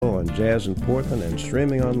jazz in Portland and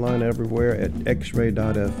streaming online everywhere at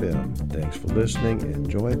xray.fm. Thanks for listening.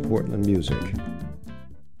 Enjoy Portland music.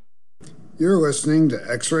 You're listening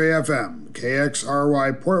to X-Ray FM,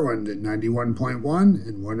 KXRY Portland at 91.1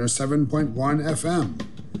 and 107.1 FM.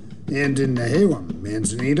 And in Nehalem,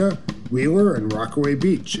 Manzanita, Wheeler, and Rockaway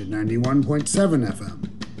Beach at 91.7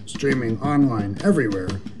 FM. Streaming online everywhere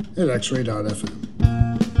at xray.fm.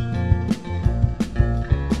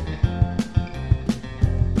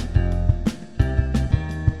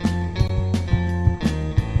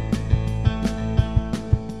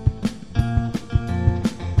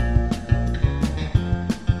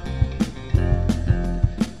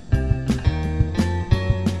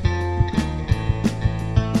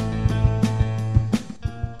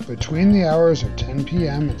 Between the hours of 10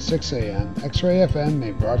 p.m. and 6 a.m., X-Ray FM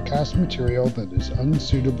may broadcast material that is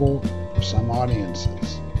unsuitable for some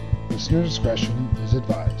audiences. Listener discretion is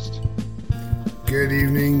advised. Good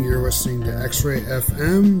evening. You're listening to X-Ray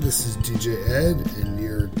FM. This is DJ Ed, and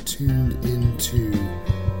you're tuned into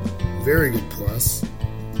Very Good Plus.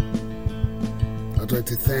 I'd like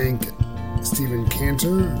to thank Stephen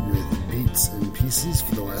Cantor with Beats and Pieces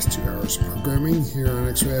for the last 2 hours of programming here on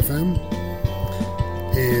X-Ray FM.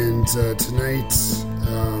 And tonight,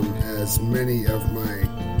 as many of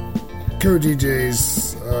my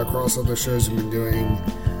co-DJs across other shows have been doing,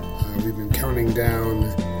 we've been counting down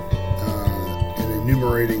and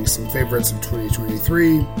enumerating some favorites of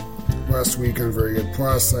 2023. Last week on Very Good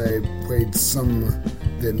Plus, I played some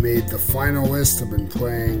that made the final list. I've been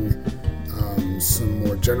playing some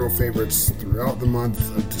more general favorites throughout the month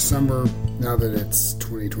of December. Now that it's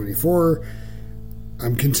 2024,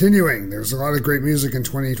 I'm continuing. There's a lot of great music in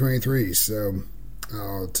 2023, so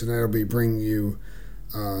tonight I'll be bringing you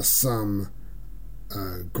some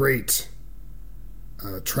great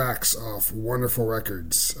tracks off wonderful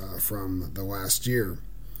records from the last year.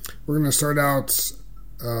 We're going to start out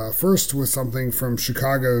first with something from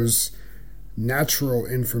Chicago's Natural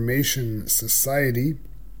Information Society,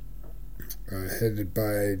 headed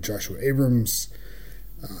by Joshua Abrams,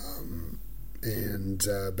 and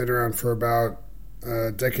been around for about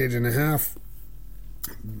a decade and a half.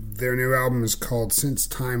 Their new album is called Since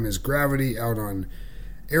Time is Gravity, out on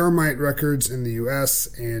Aramite Records in the US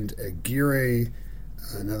and Aguirre,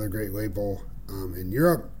 another great label in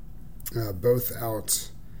Europe, both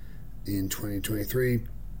out in 2023.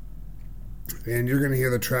 And you're going to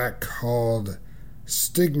hear the track called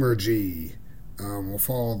Stigmergy. We'll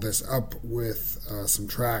follow this up with some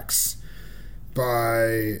tracks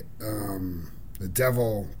by The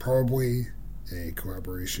Devil, probably a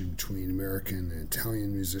collaboration between American and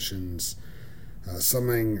Italian musicians.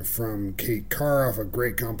 Something from Kate Carr off a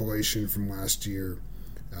great compilation from last year,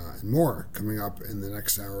 and more coming up in the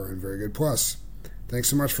next hour on Very Good Plus. Thanks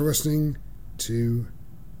so much for listening to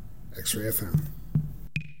X-Ray FM.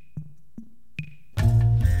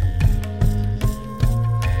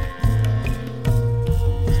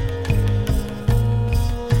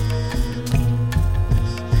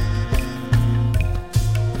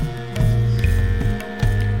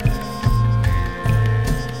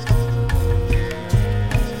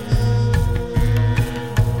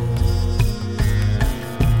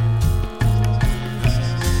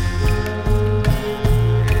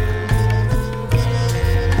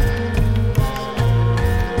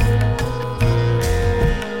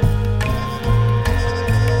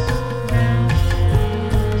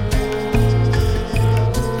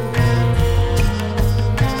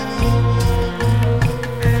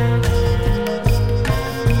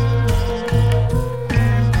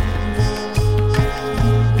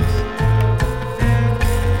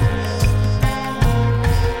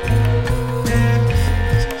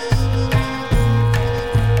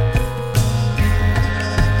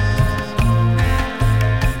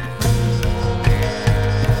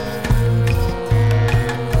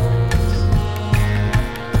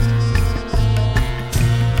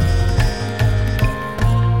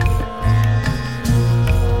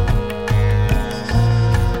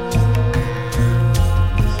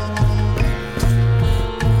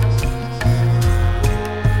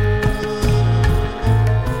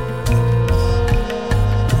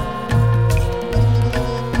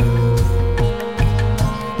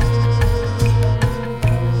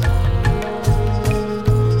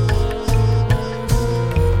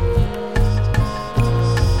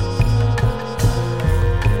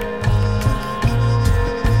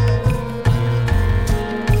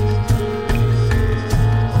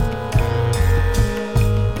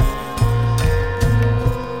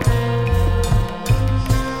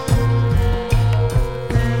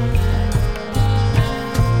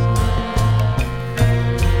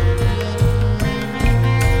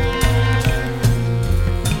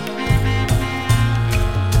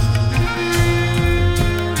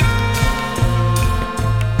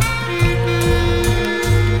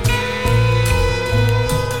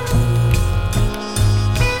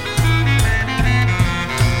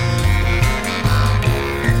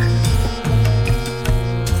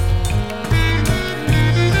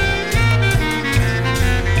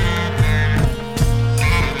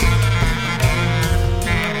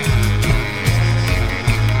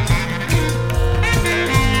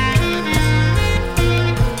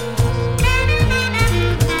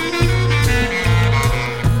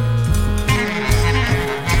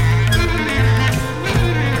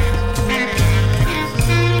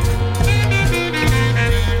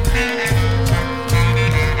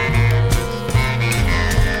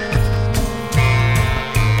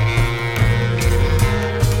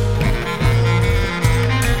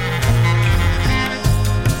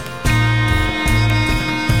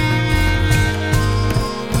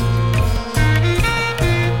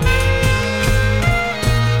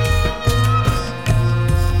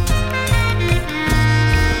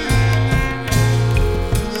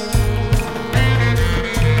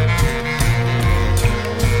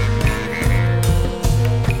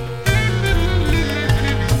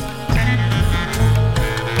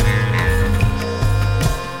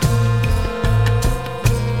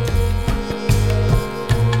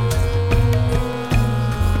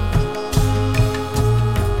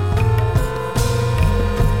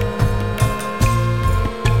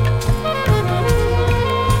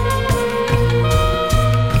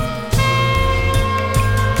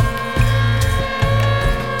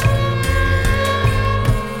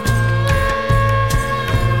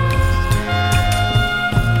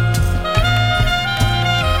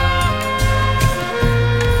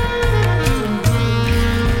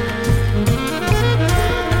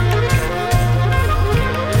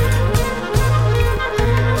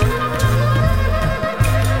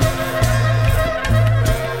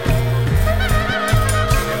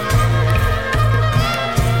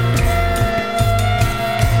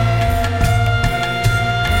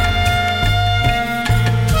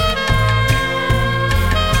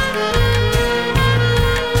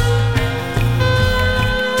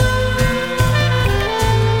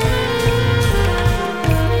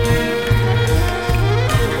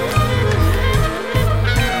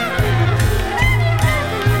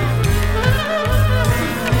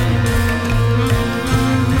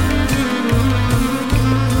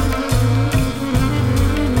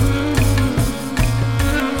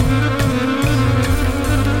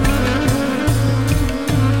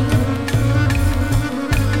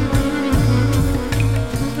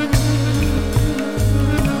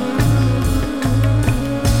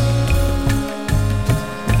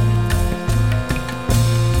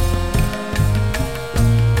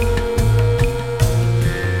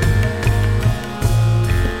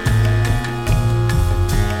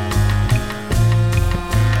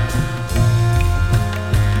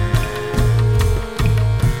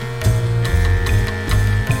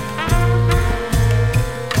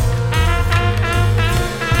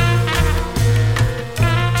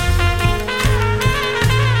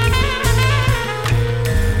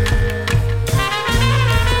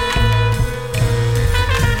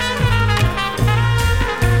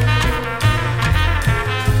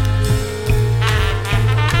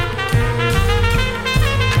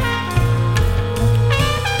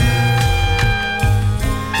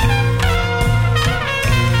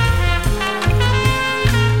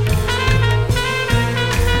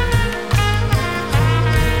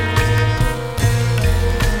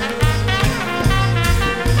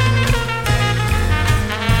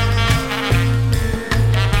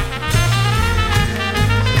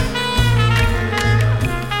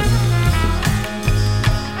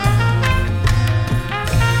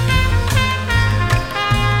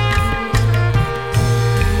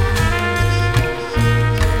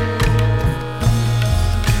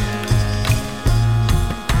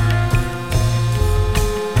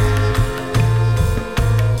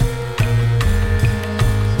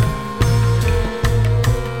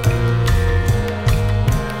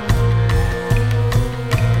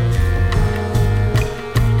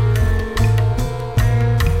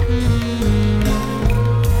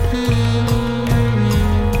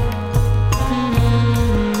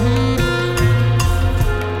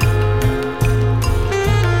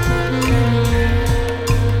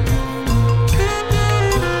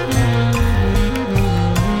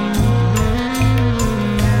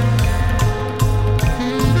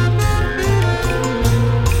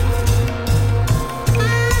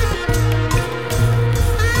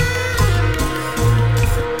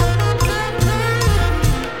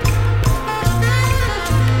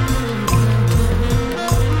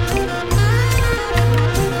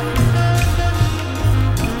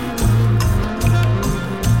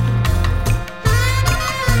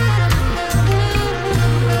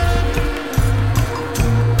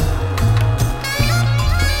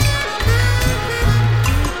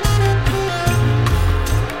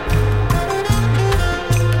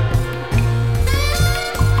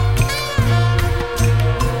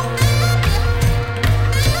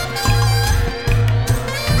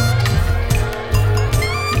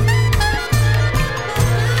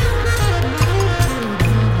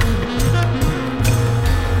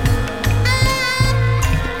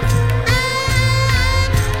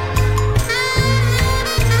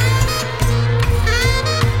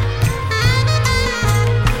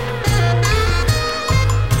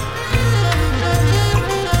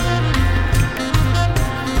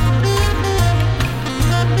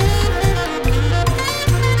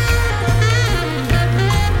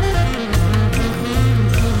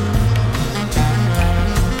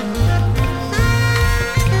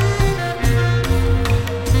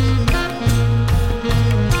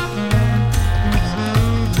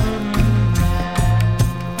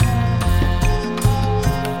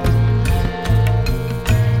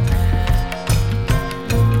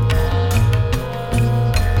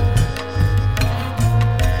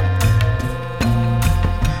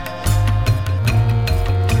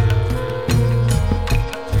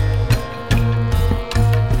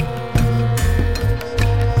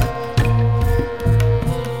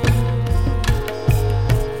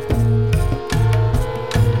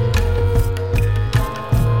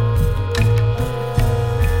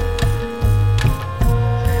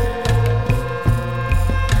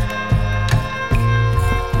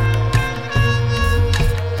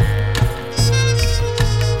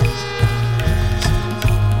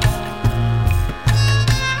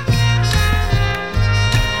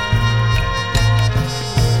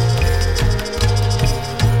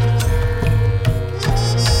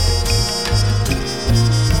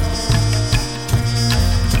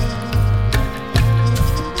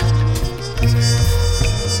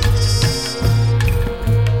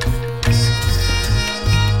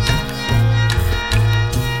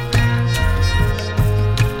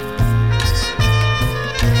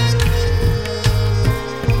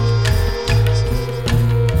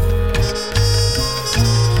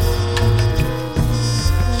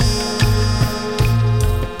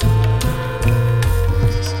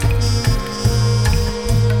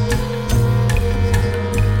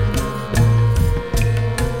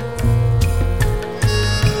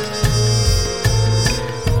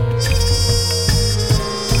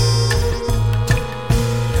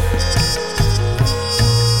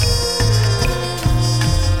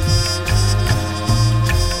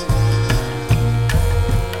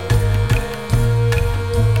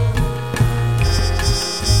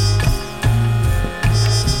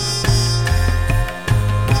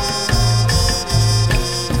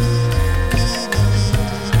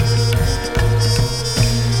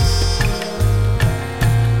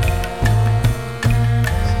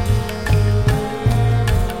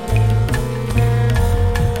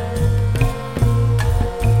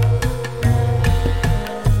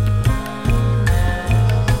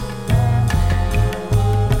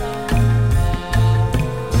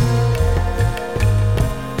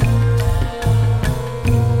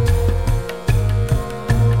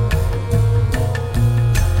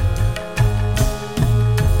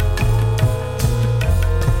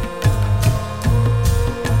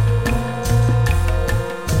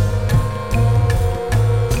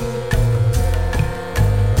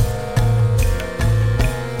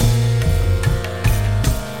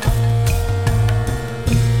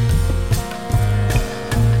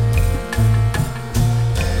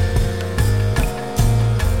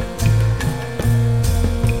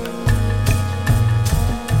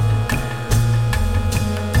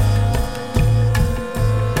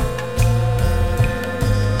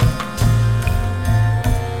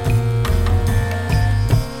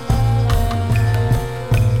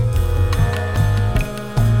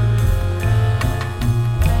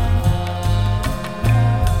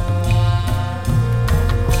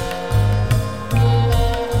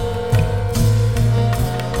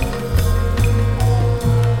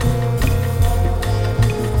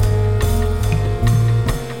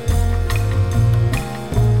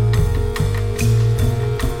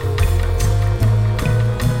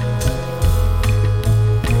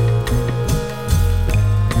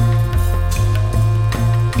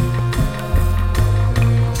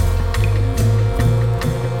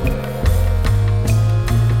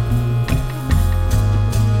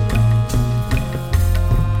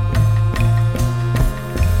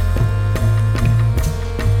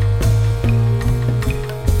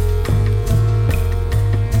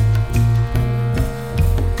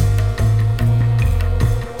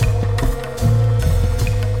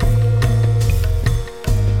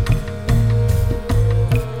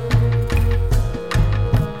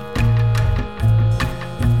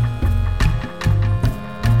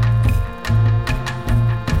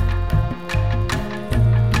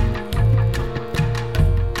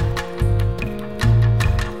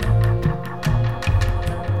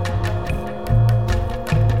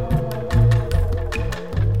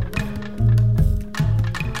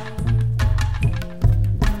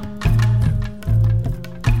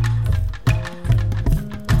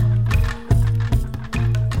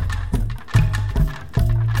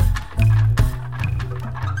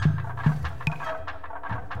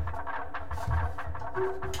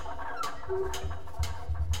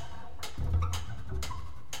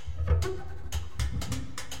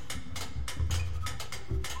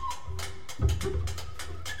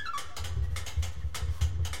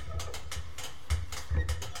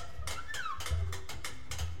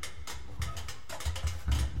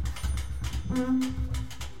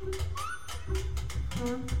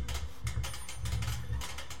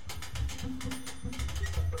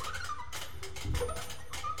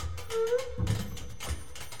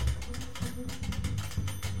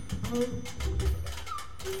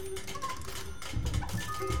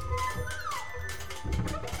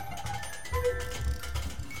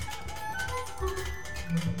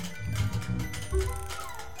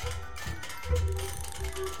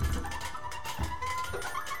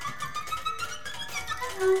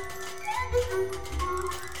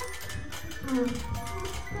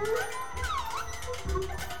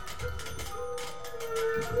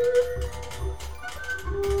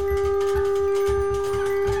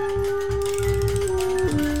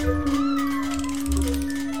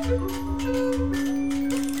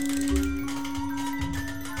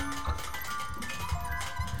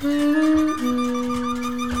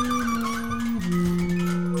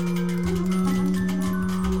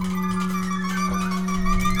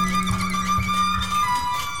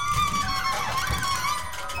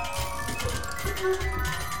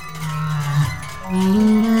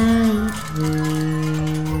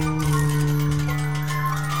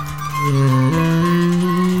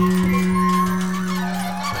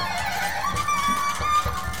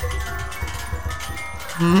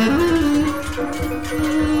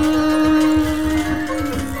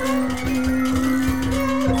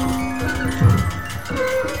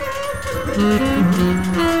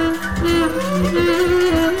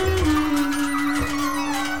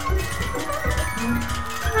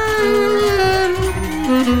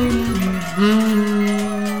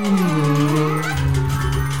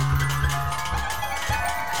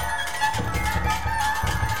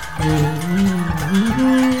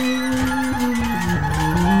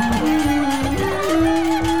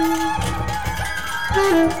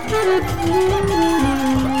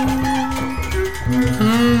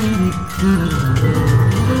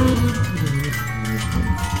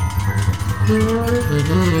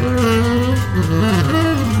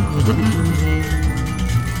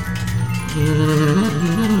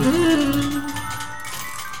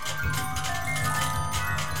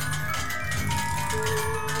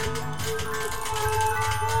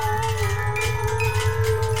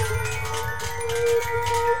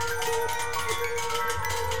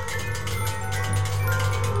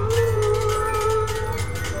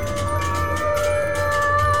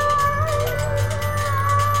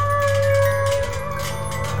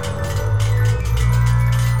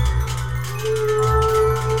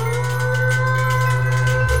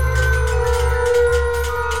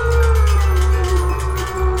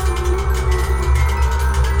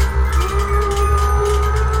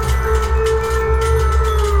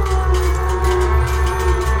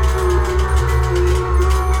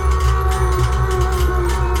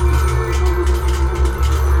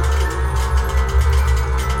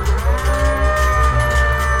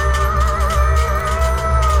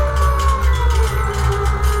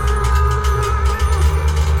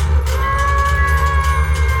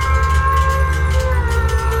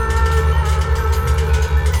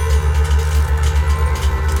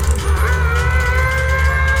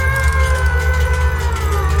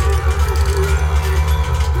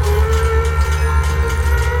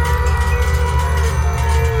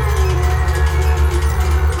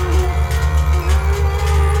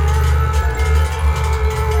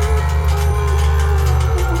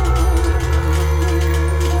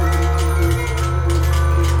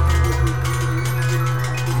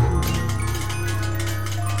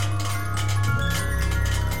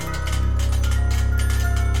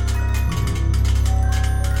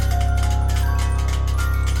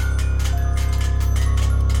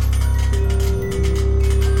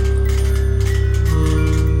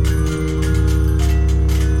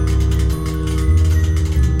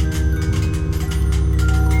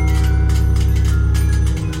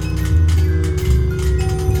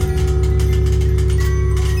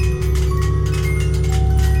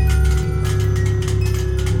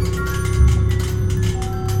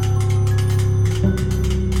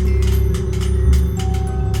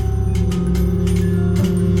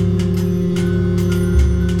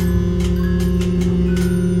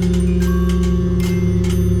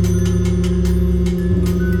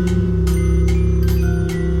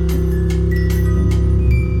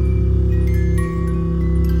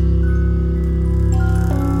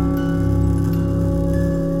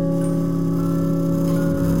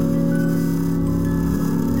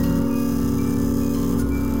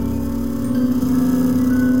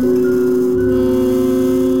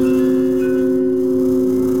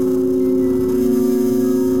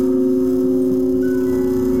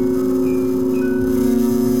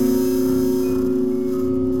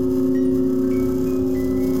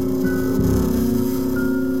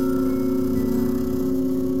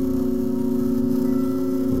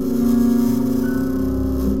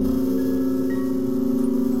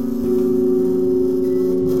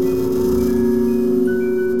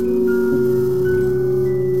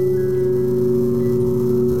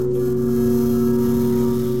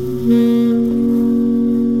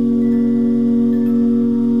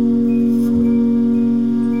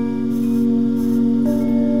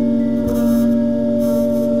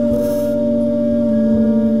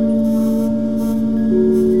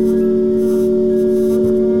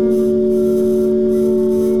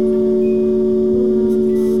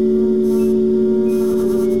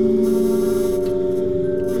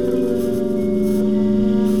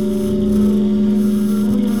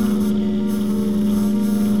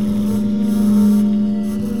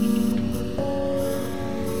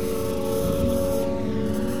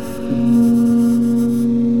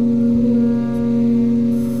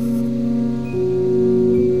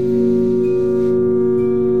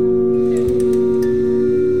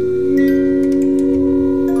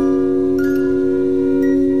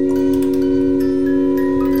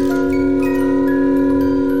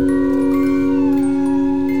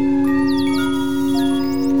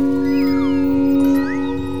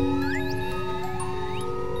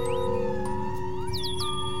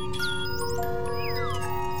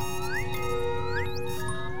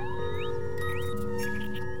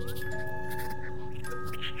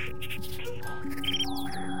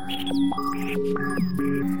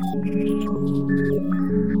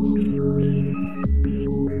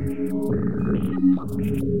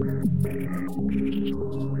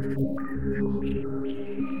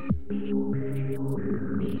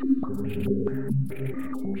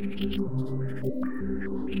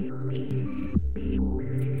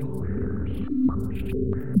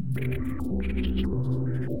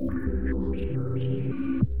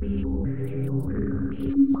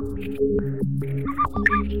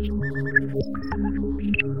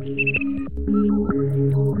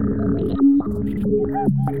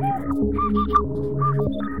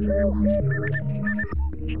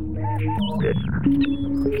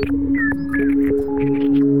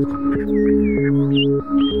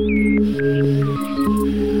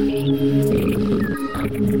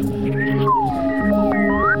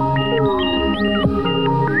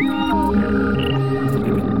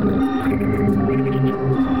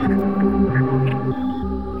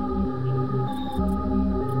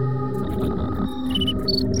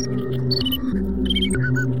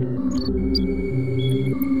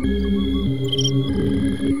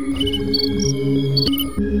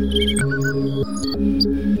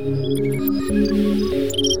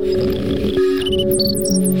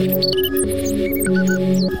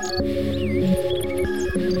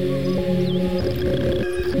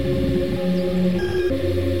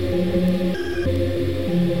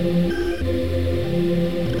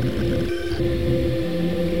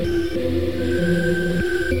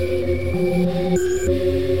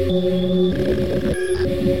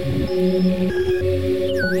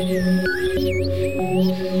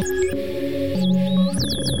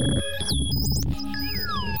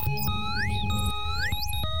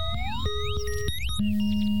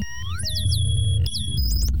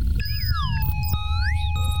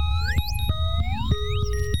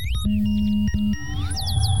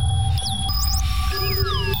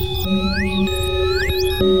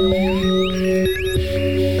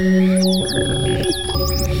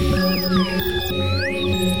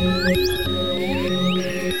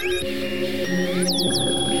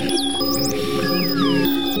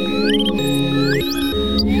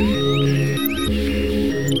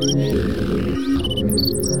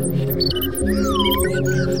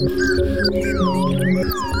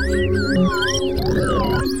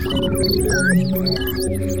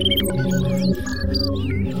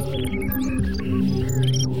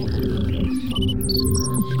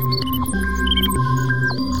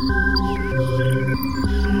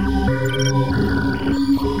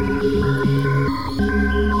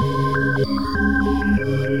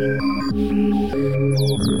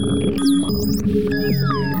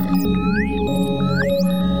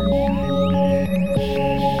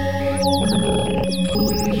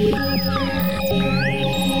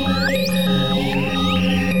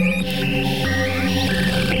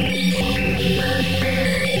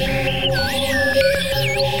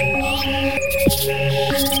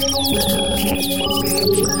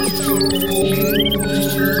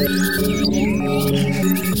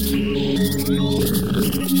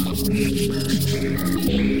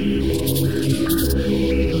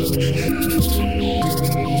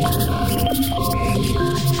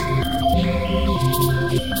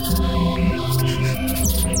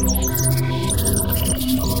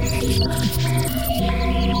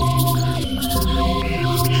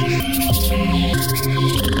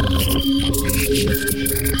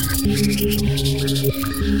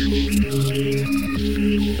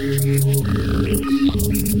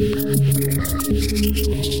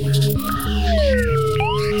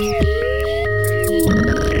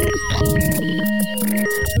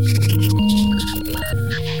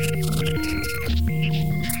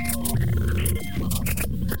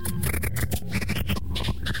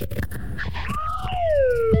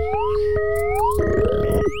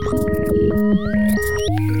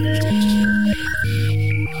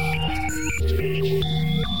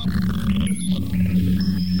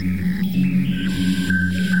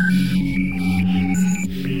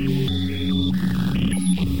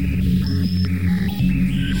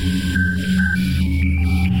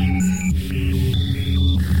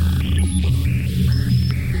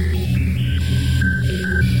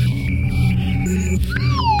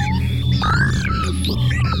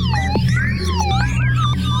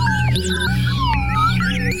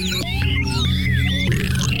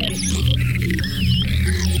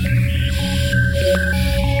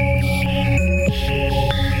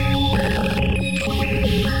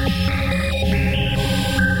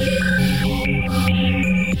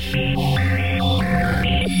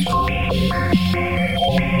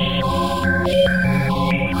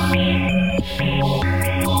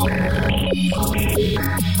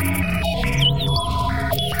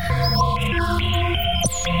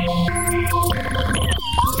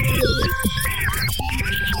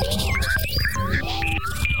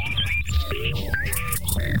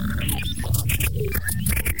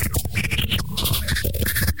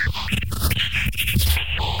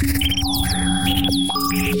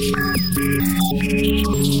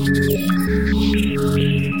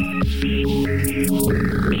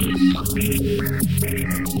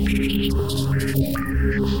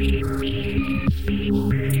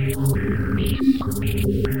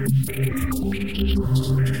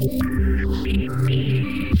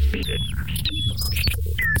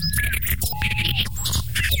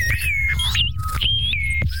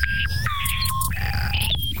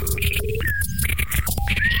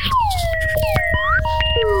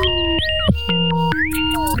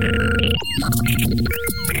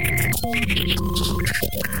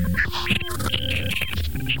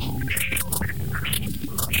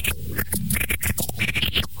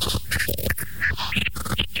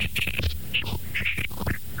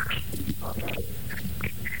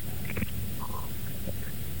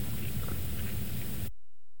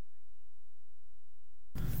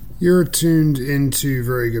 You're tuned into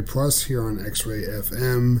Very Good Plus here on X-Ray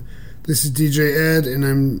FM. This is DJ Ed, and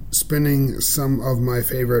I'm spinning some of my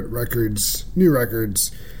favorite records, new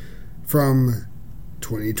records, from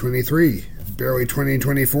 2023, barely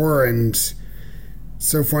 2024, and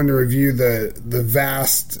so fun to review the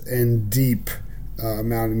vast and deep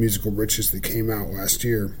amount of musical riches that came out last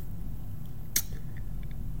year.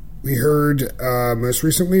 We heard most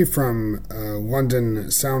recently from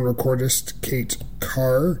London sound recordist Kate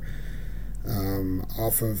Carr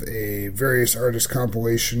off of a various artist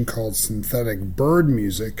compilation called Synthetic Bird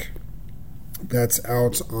Music that's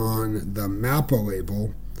out on the Mappa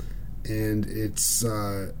label, and it's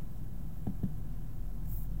a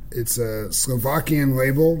Slovakian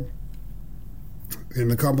label,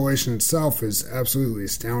 and the compilation itself is absolutely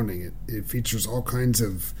astounding. It features all kinds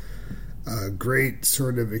of great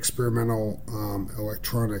sort of experimental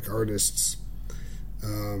electronic artists.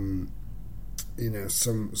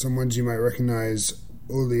 Some ones you might recognize: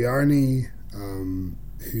 Oliarni,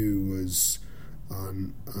 who was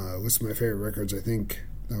on list of my favorite records. I think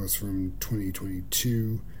that was from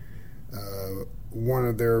 2022. One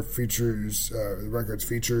of their records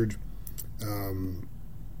featured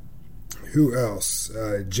Who else?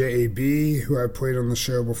 JAB, who I played on the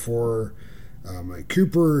show before. Mike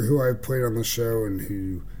Cooper, who I played on the show and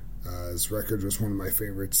who his record was one of my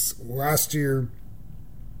favorites last year.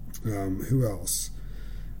 Who else?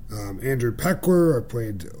 Andrew Peckler, I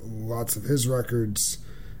played lots of his records.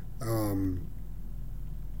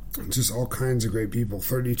 Just all kinds of great people.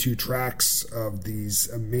 32 tracks of these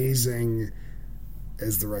amazing,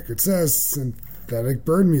 as the record says, synthetic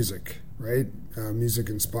bird music, right? Music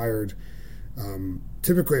inspired,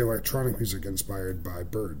 typically electronic music inspired by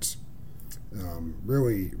birds.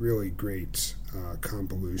 Really, really great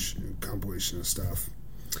compilation of stuff.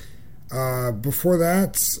 Before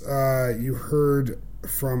that, you heard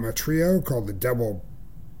from a trio called the Devil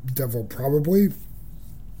Probably,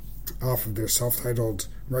 off of their self-titled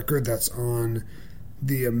record that's on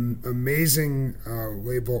the amazing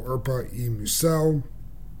label Urpa y Musel.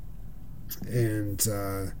 And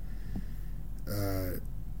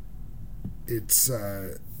it's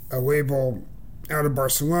a label out of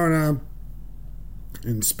Barcelona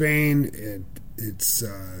in Spain. It's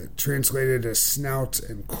translated as Snout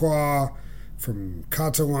and Claw from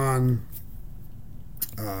Catalan.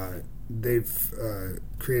 They've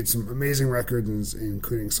created some amazing records,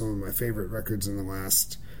 including some of my favorite records in the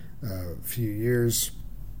last few years.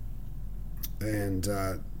 And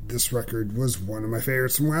this record was one of my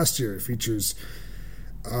favorites from last year. It features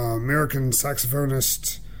American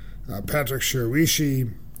saxophonist Patrick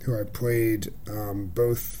Shirawishi, who I played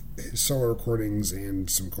both his solo recordings and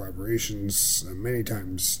some collaborations many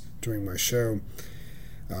times during my show,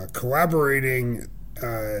 collaborating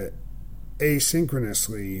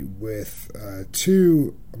asynchronously with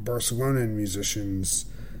two Barcelonan musicians,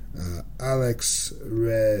 Alex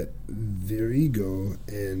Revirigo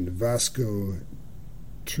and Vasco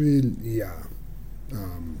Trilla.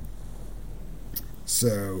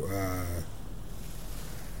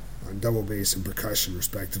 On double bass and percussion,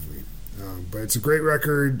 respectively. But it's a great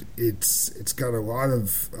record. It's got a lot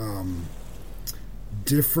of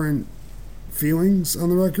different feelings on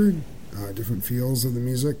the record, different feels of the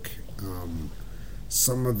music.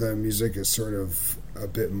 Some of the music is sort of a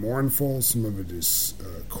bit mournful. Some of it is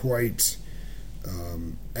quite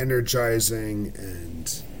energizing, and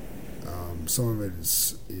some of it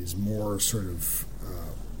is more sort of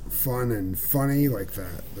fun and funny, like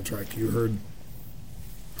the track you heard,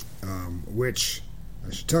 which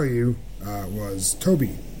I should tell you was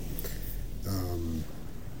Toby,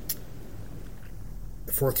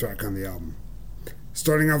 the fourth track on the album.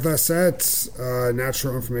 Starting off that set,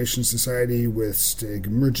 Natural Information Society with Stig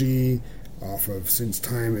Murgy off of Since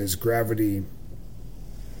Time is Gravity,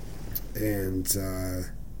 and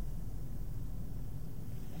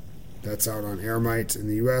that's out on Aramite in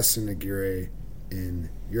the US and Nagire in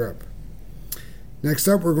Europe. Next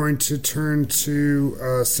up, we're going to turn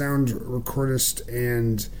to sound recordist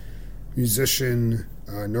and musician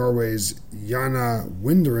Norway's Jana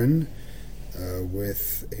Winderen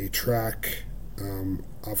with a track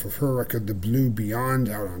off of her record, The Blue Beyond,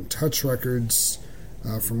 out on Touch Records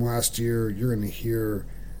from last year. You're going to hear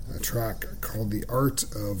a track called The Art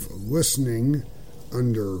of Listening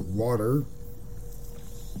Underwater.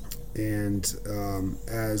 And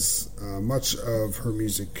as much of her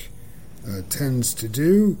music tends to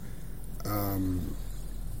do,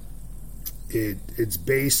 it's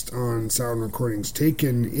based on sound recordings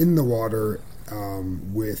taken in the water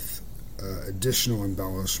with additional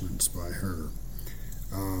embellishments by her.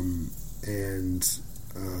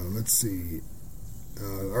 Let's see.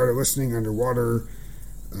 Art of Listening Underwater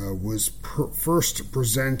was first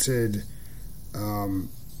presented in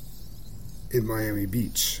Miami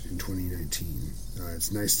Beach in 2019.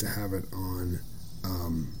 It's nice to have it on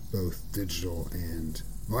both digital and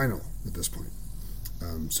vinyl at this point.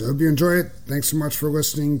 So I hope you enjoy it. Thanks so much for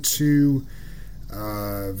listening to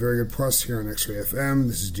Very Good Plus here on X-Ray FM.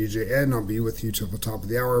 This is DJ Ed, and I'll be with you till the top of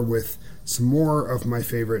the hour with some more of my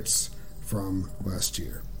favorites from last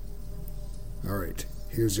year. All right,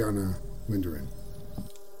 here's Jana Winderen.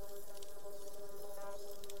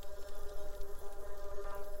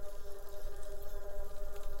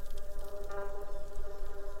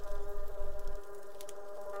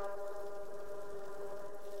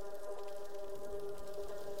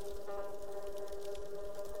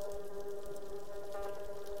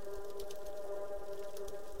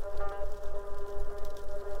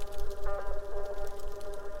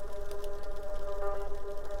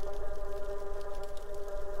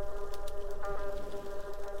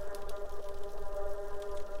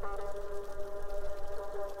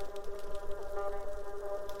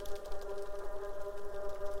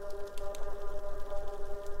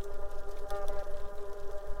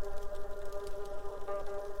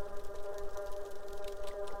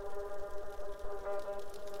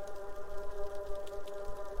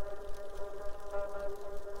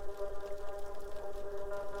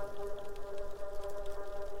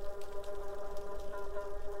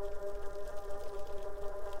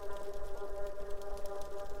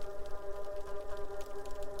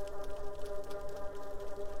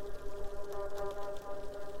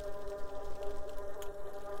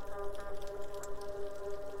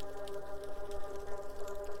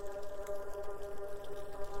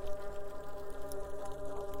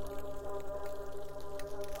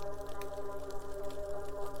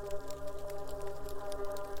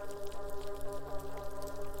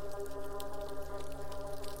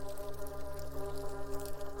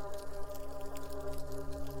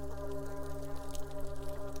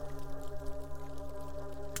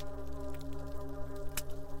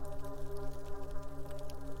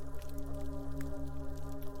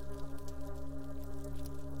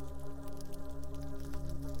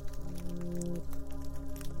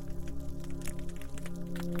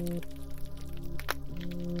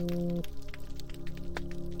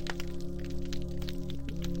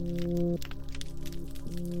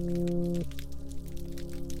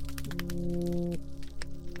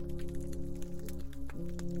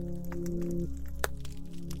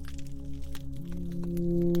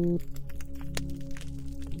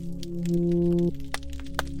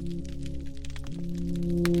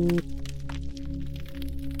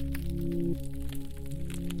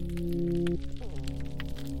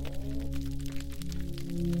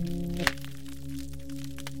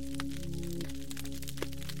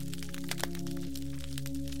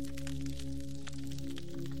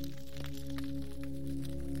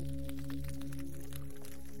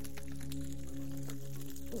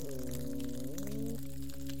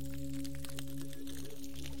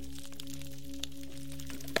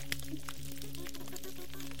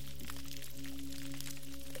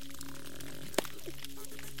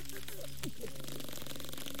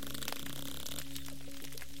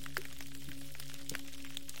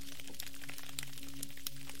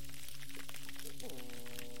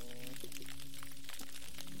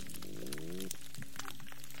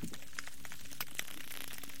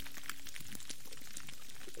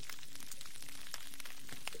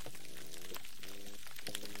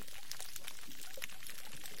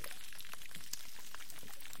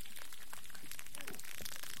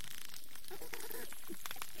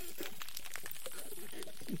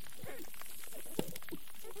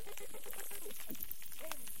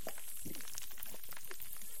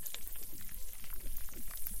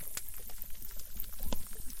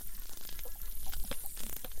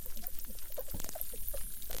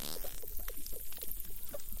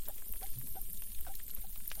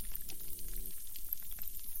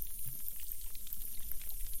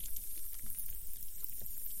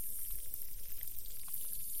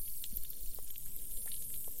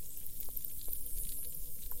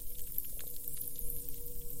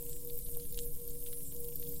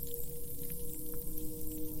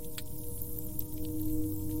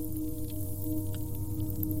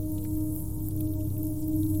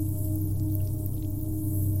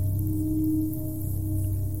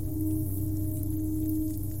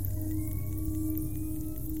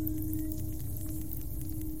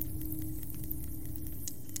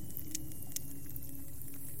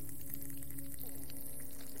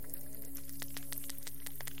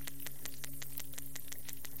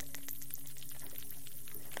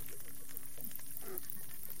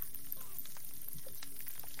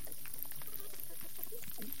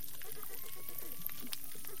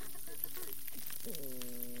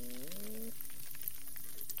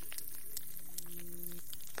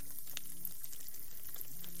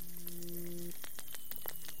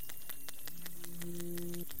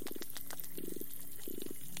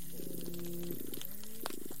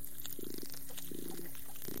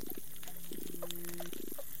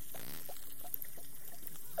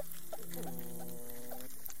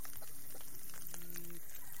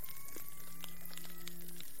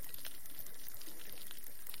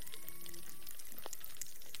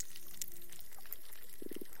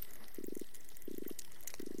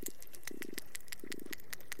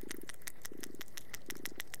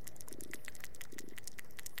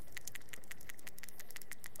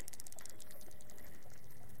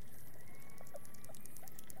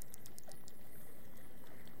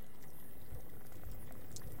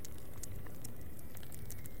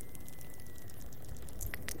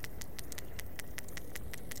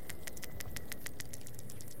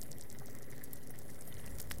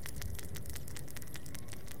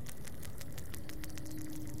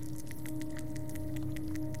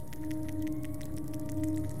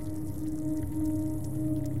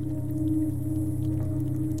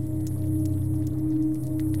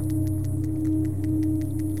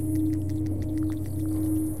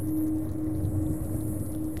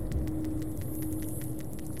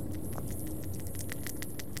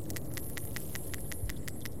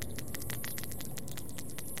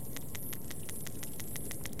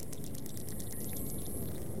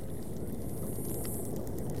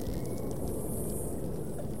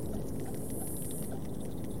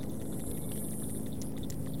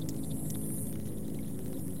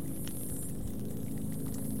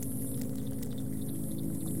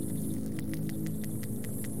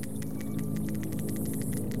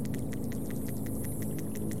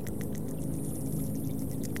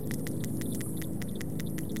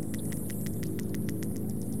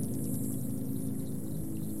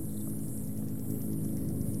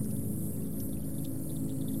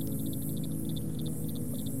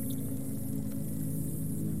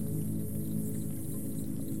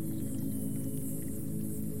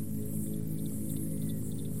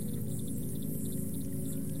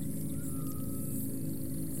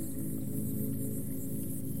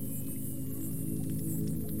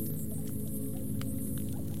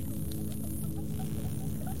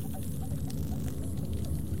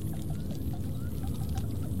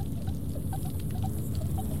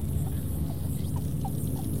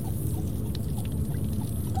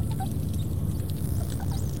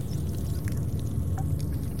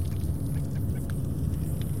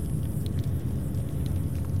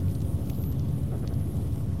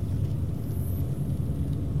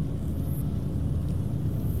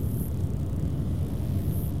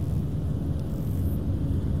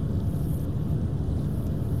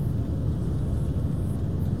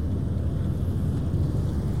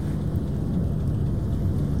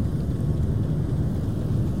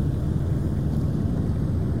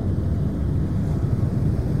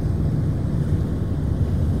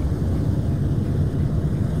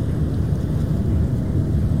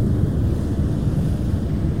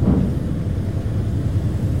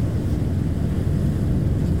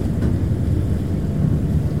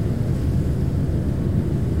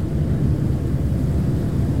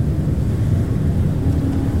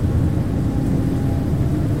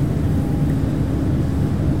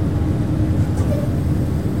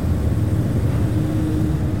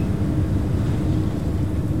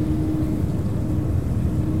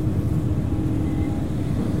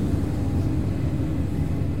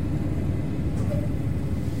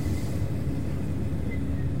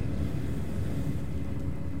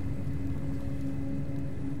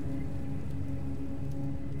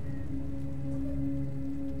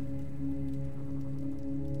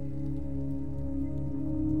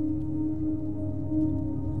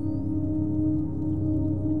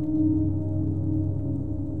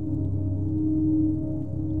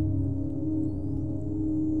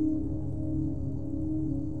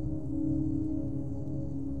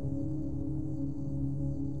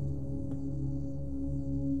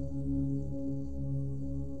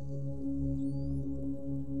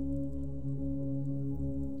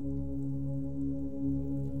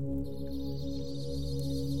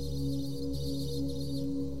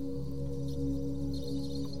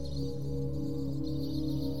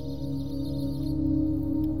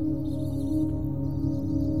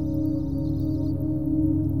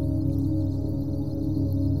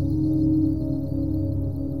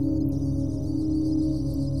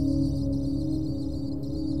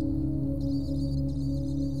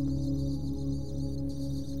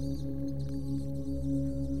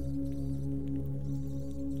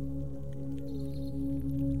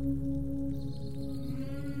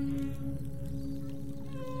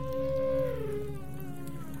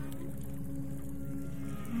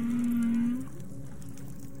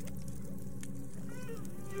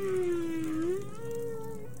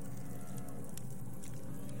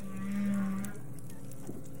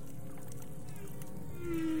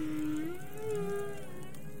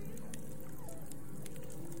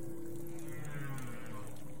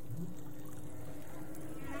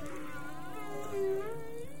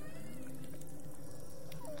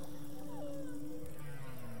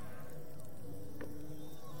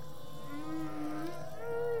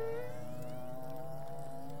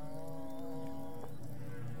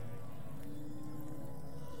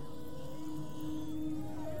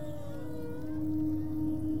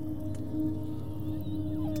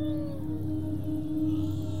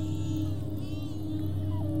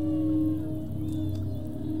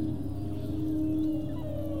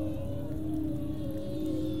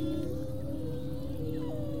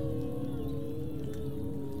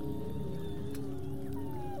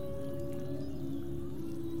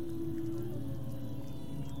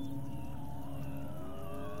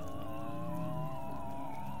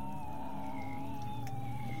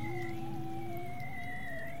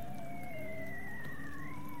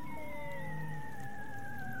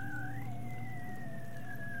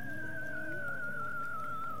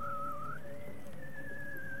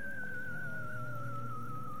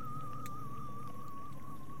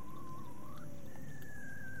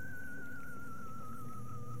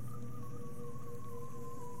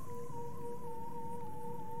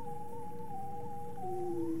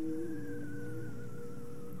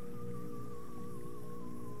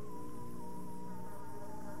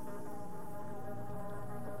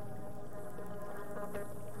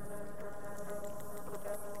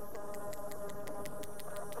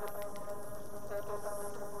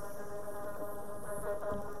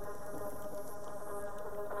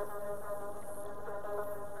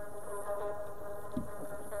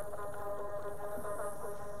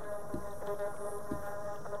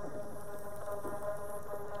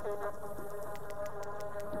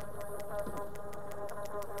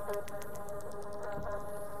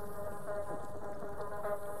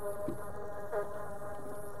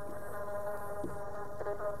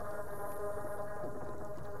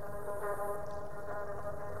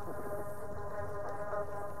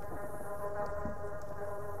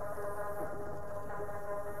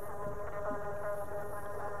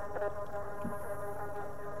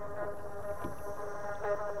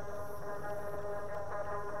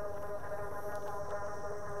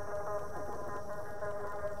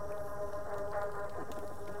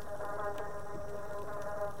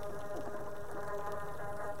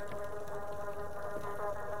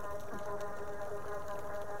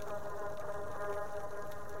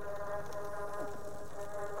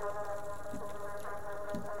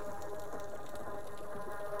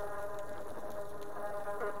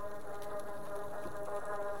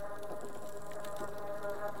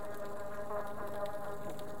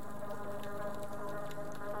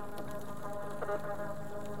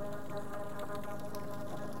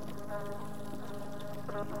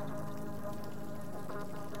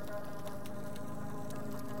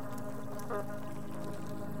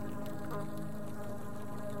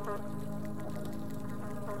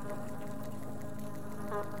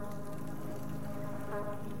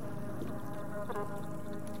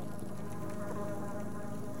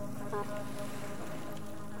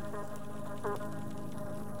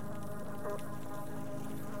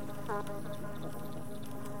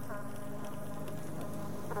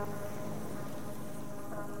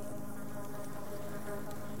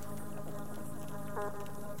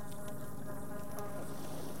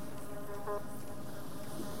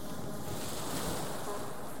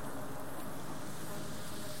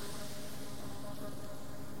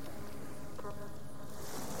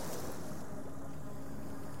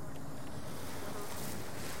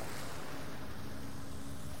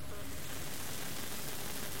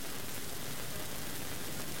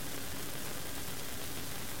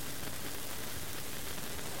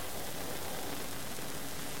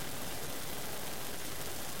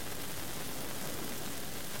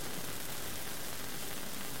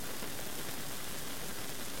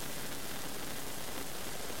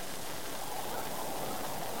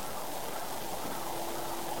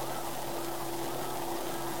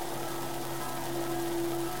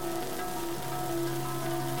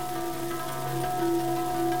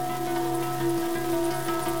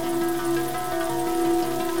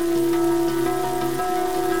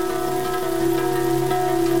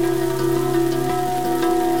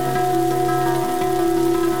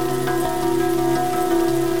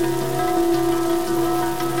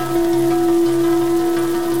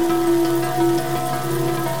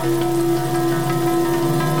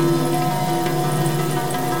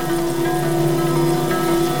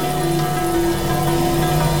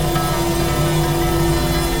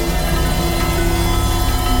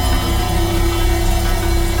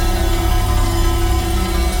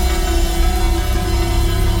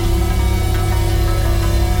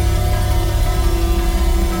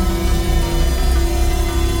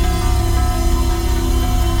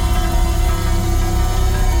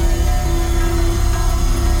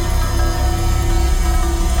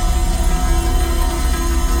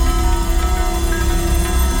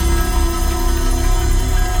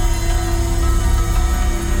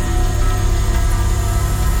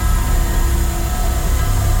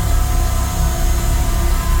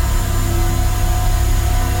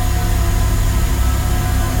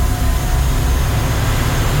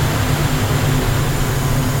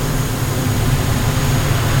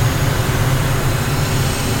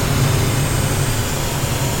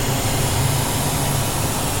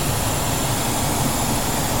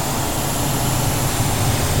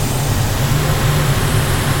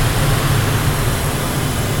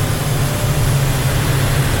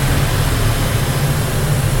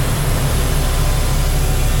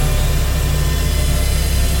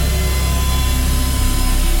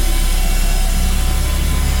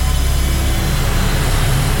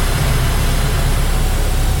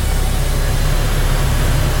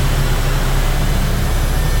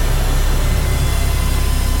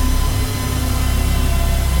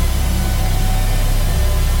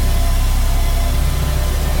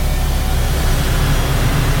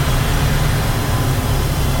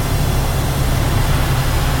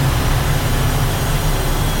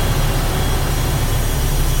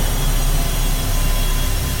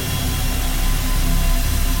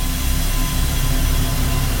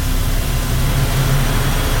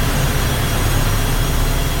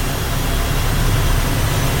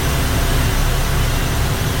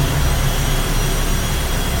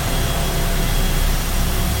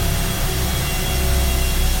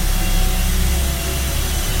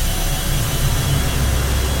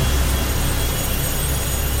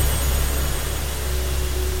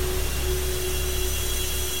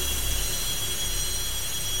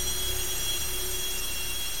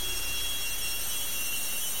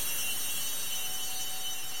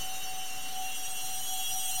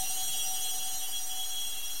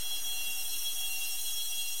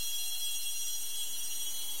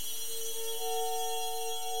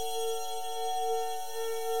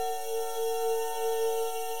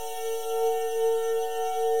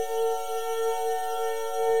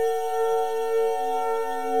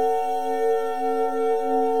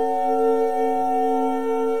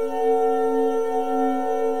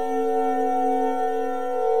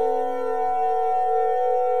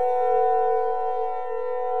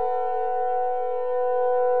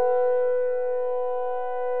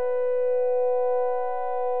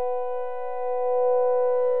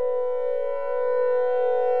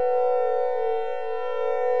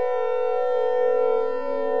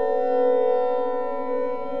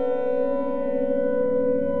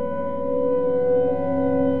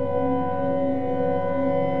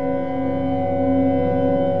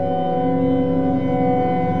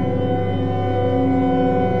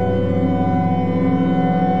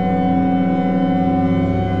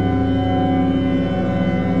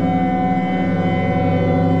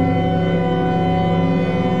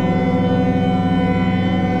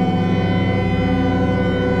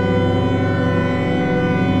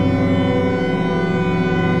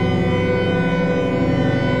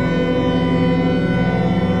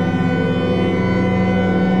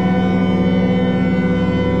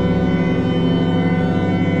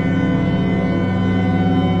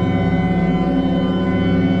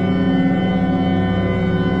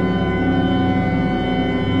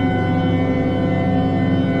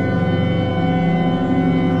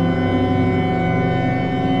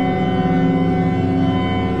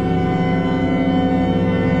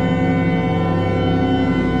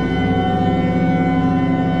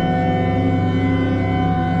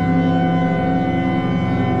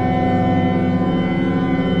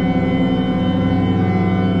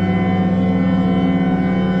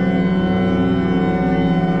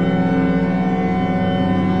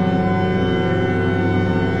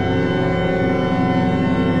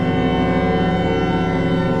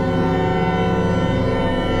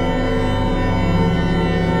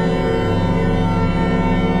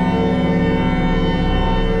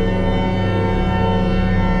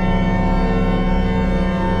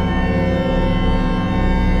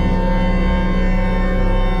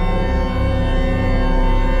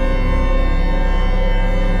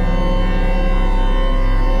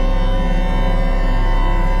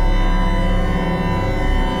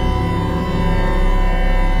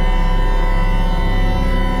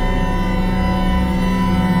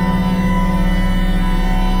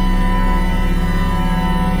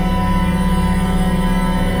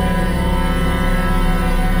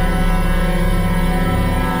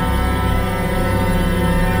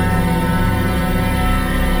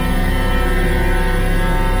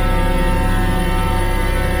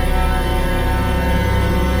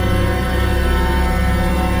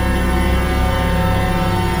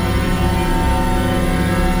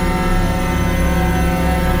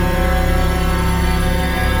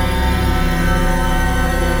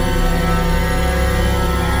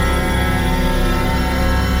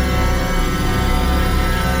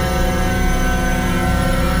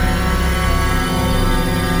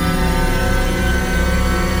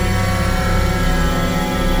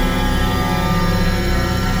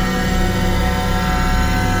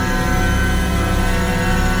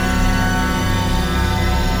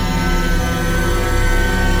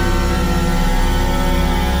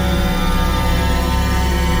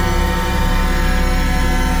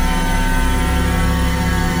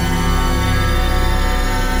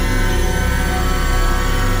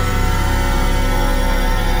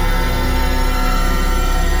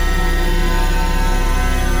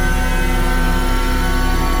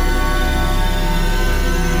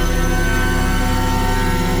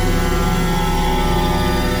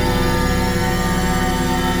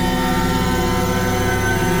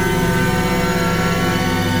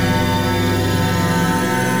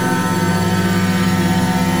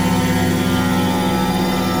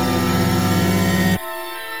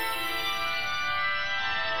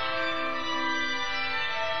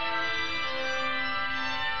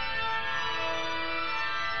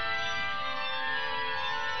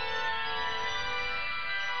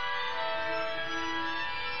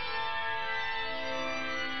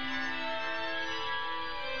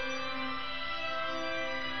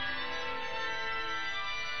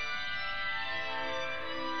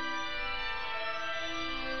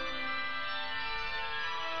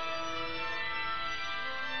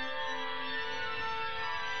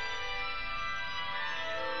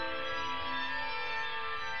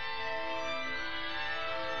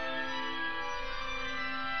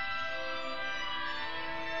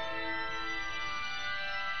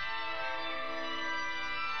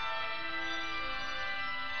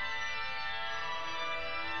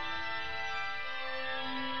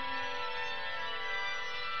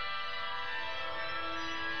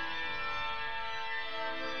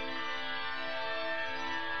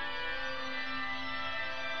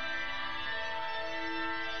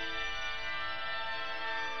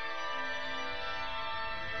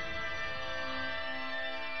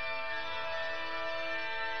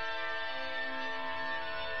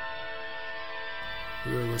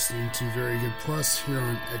 listening to Very Good Plus here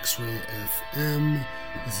on X-Ray FM.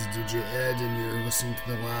 This is DJ Ed, and you're listening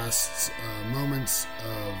to the last moments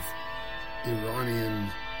of Iranian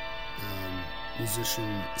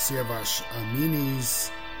musician Siavash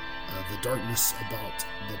Amini's The Darkness About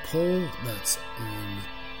the Pole. That's on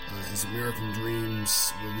his American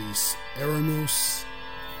Dreams release Eremos,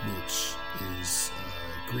 which is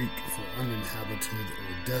Greek for uninhabited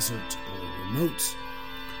or desert or remote.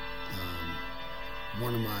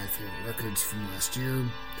 One of my favorite records from last year.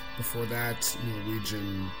 Before that,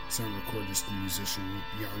 Norwegian sound recordist and musician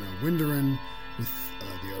Jana Winderen with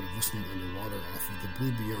The Art of Listening Underwater off of the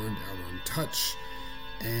Blue Beyond out on Touch.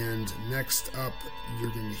 And next up,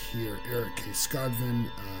 you're going to hear Eric K. Skadvin,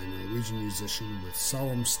 a Norwegian musician, with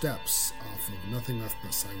Solemn Steps off of Nothing Left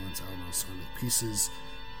But Silence out on Sonic Pieces.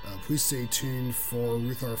 Please stay tuned for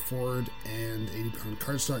Ruth R. Ford and 80 Pound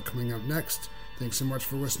Cardstock coming up next. Thanks so much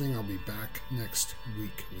for listening. I'll be back next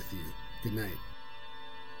week with you. Good night.